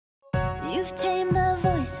You've tamed the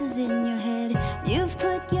voices in your head. You've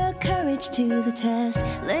put your courage to the test,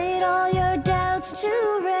 laid all your doubts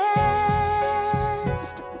to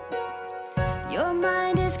rest. Your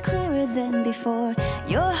mind is clearer than before.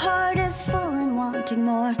 Your heart is full and wanting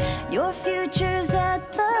more. Your future's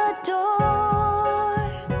at the door.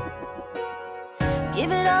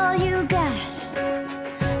 Give it all you got,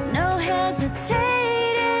 no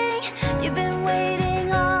hesitating. You've been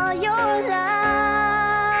waiting all your life.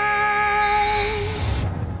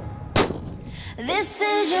 This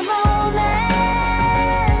is your moment.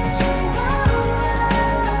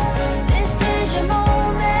 This is your moment.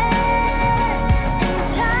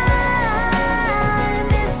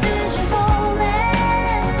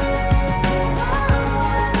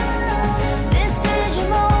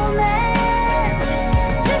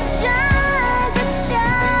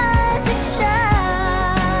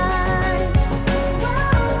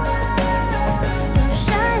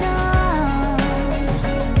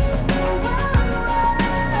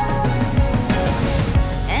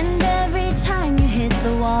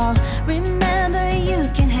 Remember, you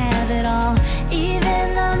can have it all,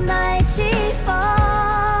 even the mighty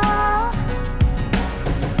fall.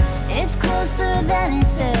 It's closer than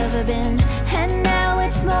it's ever been, and now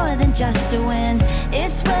it's more than just a win.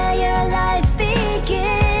 It's where your life